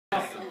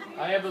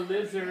I have a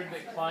lizard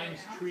that climbs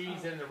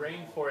trees in the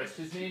rainforest.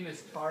 His name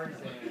is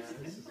Tarzan.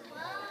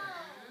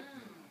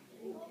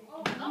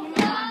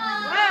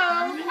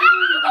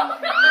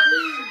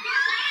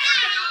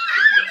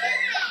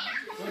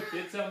 Look,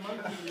 it's a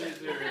monkey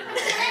lizard.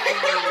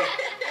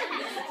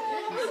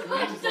 He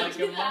swings like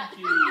a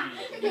monkey.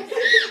 This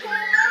is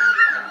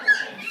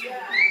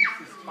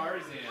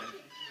Tarzan.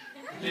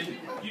 And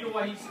you know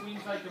why he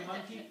swings like a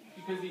monkey?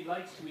 Because he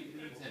likes to eat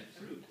leaves and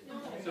fruit.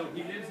 So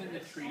he lives in the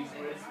trees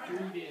where his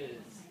fruit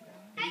is.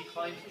 And he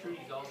climbs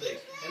trees all day.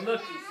 And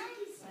look,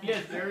 he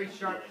has very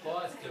sharp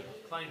claws to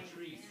climb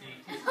trees. See,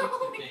 he sticks to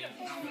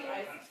things.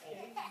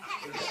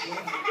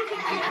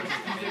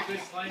 He's a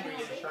good climber. He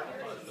has sharp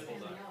claws. But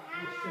hold on.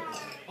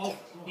 Oh,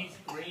 he's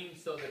green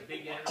so the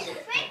big animals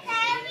can't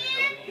swim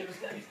in the leaves.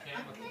 He's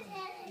chemical.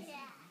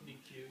 Be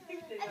cute.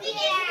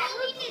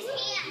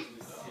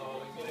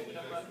 Oh, he's going to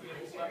come up here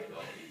and slap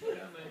off. He's coming.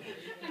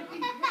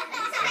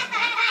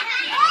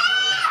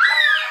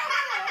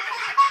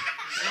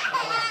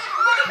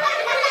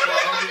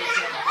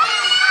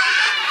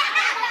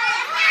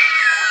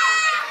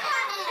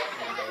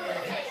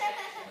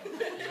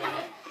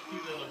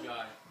 Cute little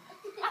guy.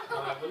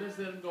 Alright, well, let's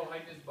let him go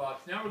hide in his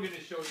box. Now we're going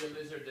to show you a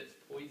lizard that's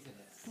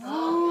poisonous.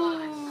 Oh,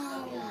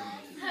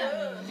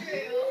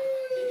 true.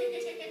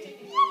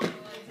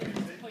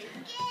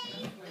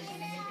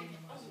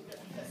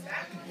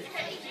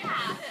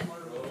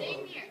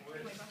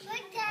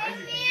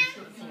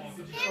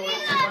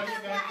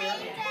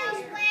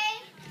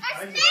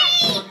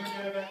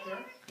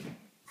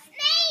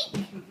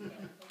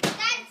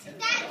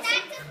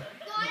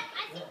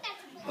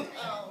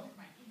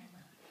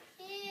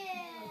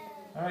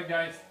 Alright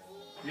guys,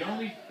 the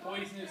only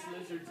poisonous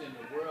lizards in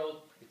the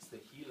world, it's the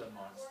Gila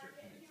monster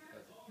and its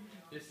cousin.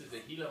 This is a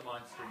Gila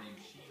monster named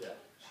Sheila.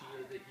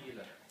 Sheila the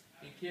Gila.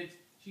 And kids,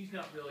 she's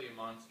not really a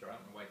monster. I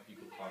don't know why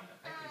people call them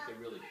that. I think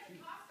they're really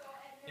cute.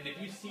 And if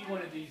you see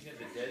one of these in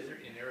the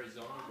desert in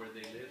Arizona where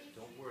they live,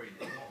 don't worry,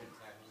 they won't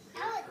attack you.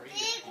 They're afraid of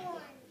people.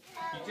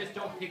 You just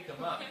don't pick them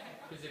up.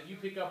 Because if you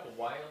pick up a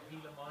wild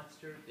Gila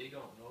monster, they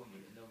don't know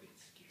you and they'll get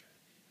scared.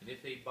 And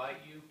if they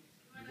bite you,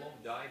 you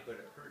won't die,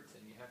 but it hurts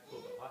and you have to go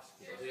to the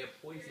hospital. They have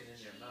poison in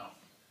their mouth.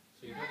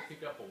 So you don't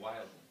pick up a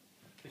wild one.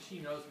 Because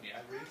she knows me.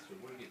 I raised her.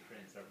 We're good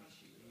friends, aren't we,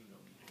 Sheila? You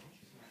know me.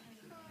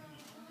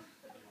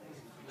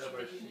 Love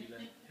our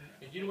Sheila.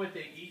 And you know what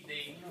they eat?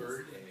 They eat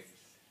bird eggs.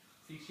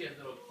 See, she has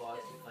little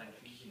claws to climb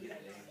trees and get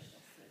eggs.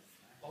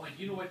 Oh, and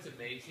you know what's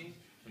amazing?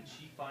 When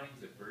she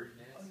finds a bird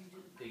nest,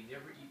 they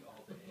never eat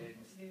all the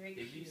eggs.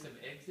 They leave some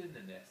eggs in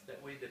the nest. That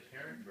way the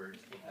parent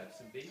birds will have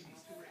some babies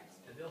to raise.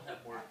 And they'll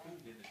have more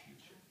food in the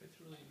future. It's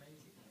really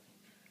amazing.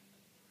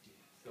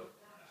 So,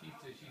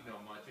 she's no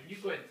monster. You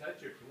go ahead and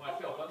touch her if you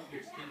want. Feel up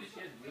your skin.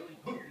 She has really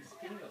bumpy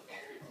scales.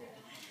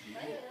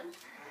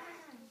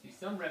 See,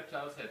 some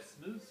reptiles have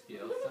smooth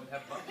scales. Some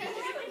have bumpy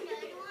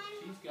scales.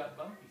 She's got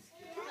bumpy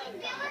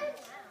scales.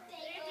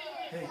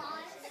 Hey,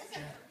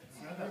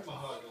 grab that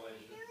hug,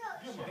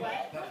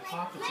 that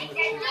pop that's in the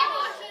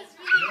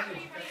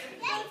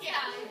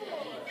Yeah.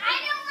 I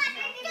don't want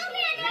to do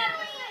it.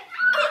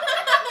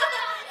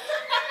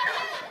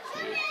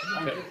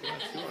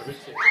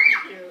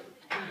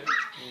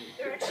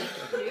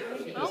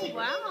 Oh,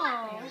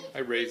 wow. I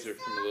raised her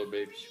from a little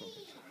baby.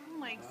 Oh,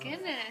 my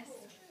goodness.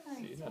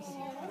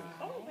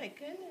 Oh my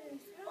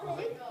goodness.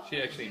 She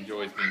actually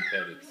enjoys being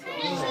petted. So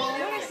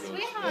What a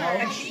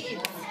sweetheart. she's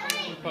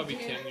probably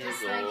 10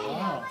 years old.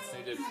 Wow.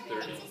 Maybe it's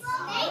 30.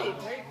 Very,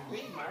 very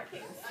green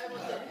markings.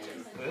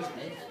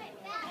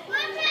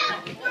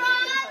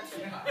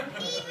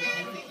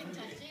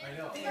 I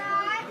know.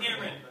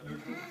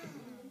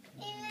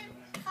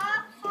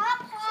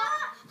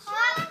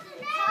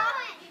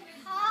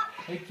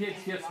 Hey kids,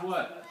 guess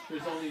what?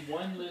 There's only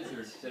one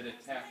lizard that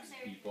attacks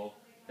people.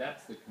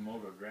 That's the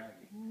Komodo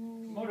dragon.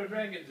 Komodo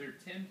dragons are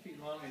 10 feet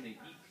long and they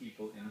eat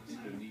people in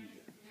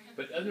Indonesia.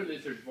 But other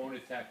lizards won't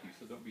attack you,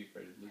 so don't be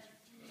afraid of lizards.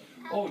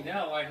 Oh,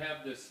 now I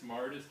have the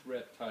smartest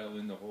reptile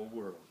in the whole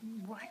world.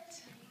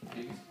 What?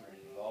 Biggest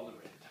brain of all the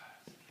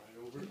reptiles. Right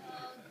over here.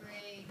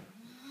 Great.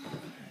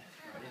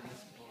 Right in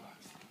this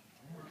box.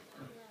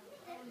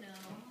 Oh no.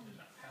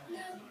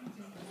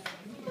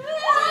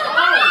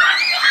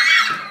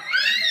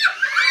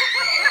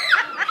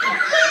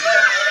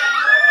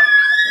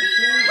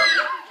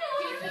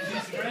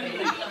 She's friendly.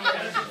 She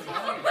has a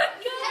smile.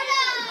 She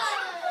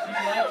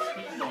likes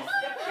people.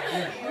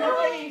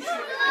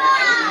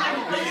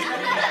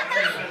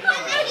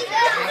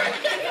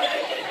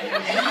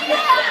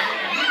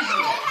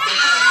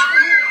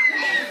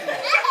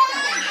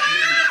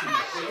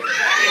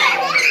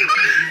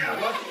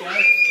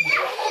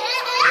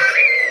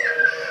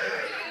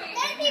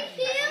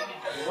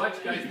 Watch,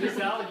 guys. This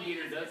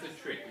alligator does a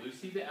trick.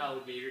 Lucy the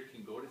alligator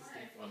can go to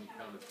sleep on the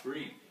count of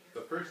 3.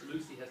 But first,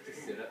 Lucy has to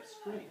sit up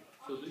straight.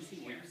 So, Lucy,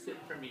 will you sit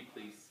for me,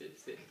 please? Sit,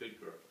 sit. Good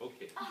girl.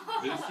 Okay.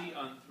 Lucy,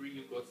 on 3,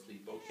 you go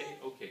sleep. Okay?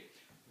 Okay.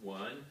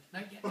 1.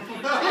 Not yet. Wake up.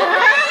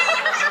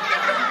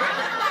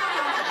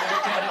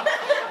 Wake up.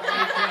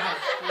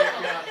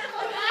 Wake up.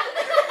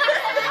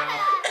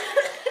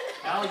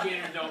 Now,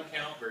 alligators don't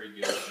count very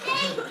good.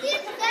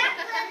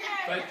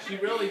 But she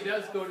really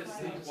does go to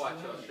sleep. Watch,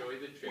 I'll show you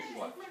the trick.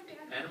 Watch.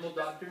 Animal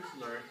doctors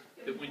learn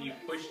that when you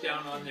push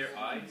down on their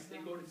eyes, they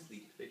go to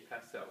sleep. They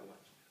pass out. Watch.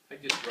 I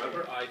just rub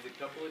her eyes a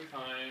couple of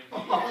times.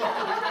 Wake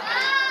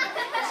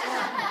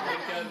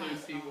up,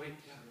 Lucy, wake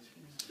up.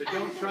 But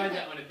don't try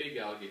that on a big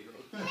alligator.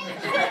 They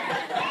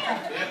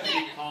have to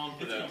be calm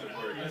for that to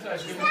work.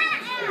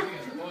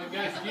 Well,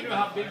 guys, do you know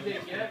how big they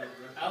get?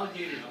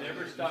 Alligators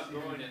never stop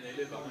growing and they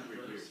live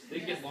 100 years. They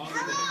get longer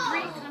than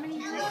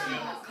that.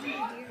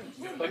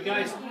 But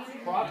guys,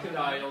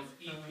 crocodiles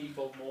eat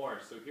people more.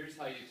 So here's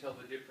how you tell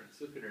the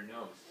difference. Look at her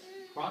nose.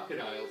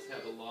 Crocodiles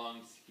have a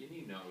long,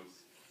 skinny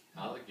nose.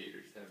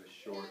 Alligators have a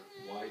short,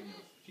 wide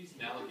nose. She's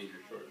an alligator,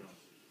 short nose.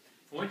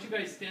 I want you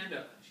guys stand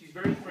up. She's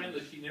very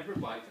friendly. She never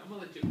bites. I'm going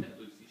to let you pet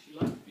Lucy. She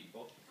loves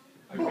people.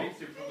 I raised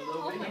her from a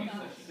little baby,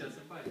 so she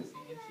doesn't bite. See,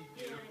 and she's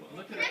beautiful. And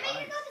look at her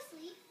eyes.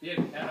 Yeah,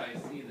 cat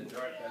eyes see in the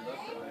dark. I love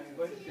her eyes.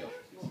 Go ahead and feel.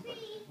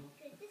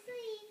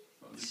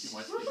 Oh, Lucy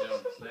wants to get down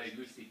and play.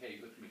 Lucy,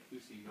 hey, look at me.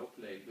 Lucy, no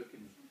play. Look at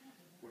me.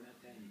 We're not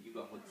done. You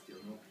got hold still.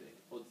 No play.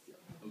 Hold still.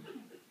 Okay.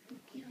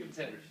 You can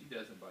pet her. She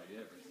doesn't bite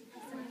ever.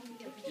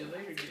 See you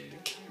later, Gator.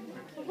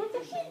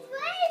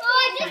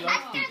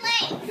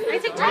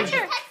 Isaac, touch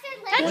her.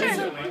 Touch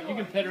her. You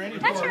can pet her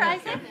anytime. Touch her,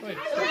 Isaac.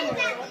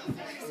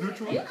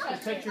 Neutral?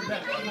 Just touch your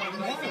back. I don't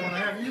want to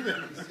have you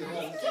there.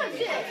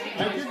 I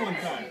did one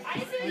time.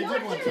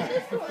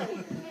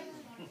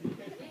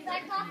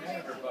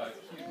 Never bite.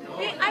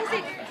 Hey,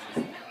 Isaac.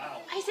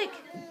 Isaac.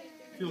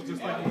 Feels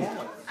just like a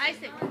wallet.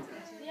 Isaac.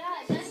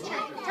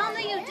 Tell him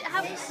that you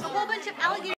have a whole bunch of alligators.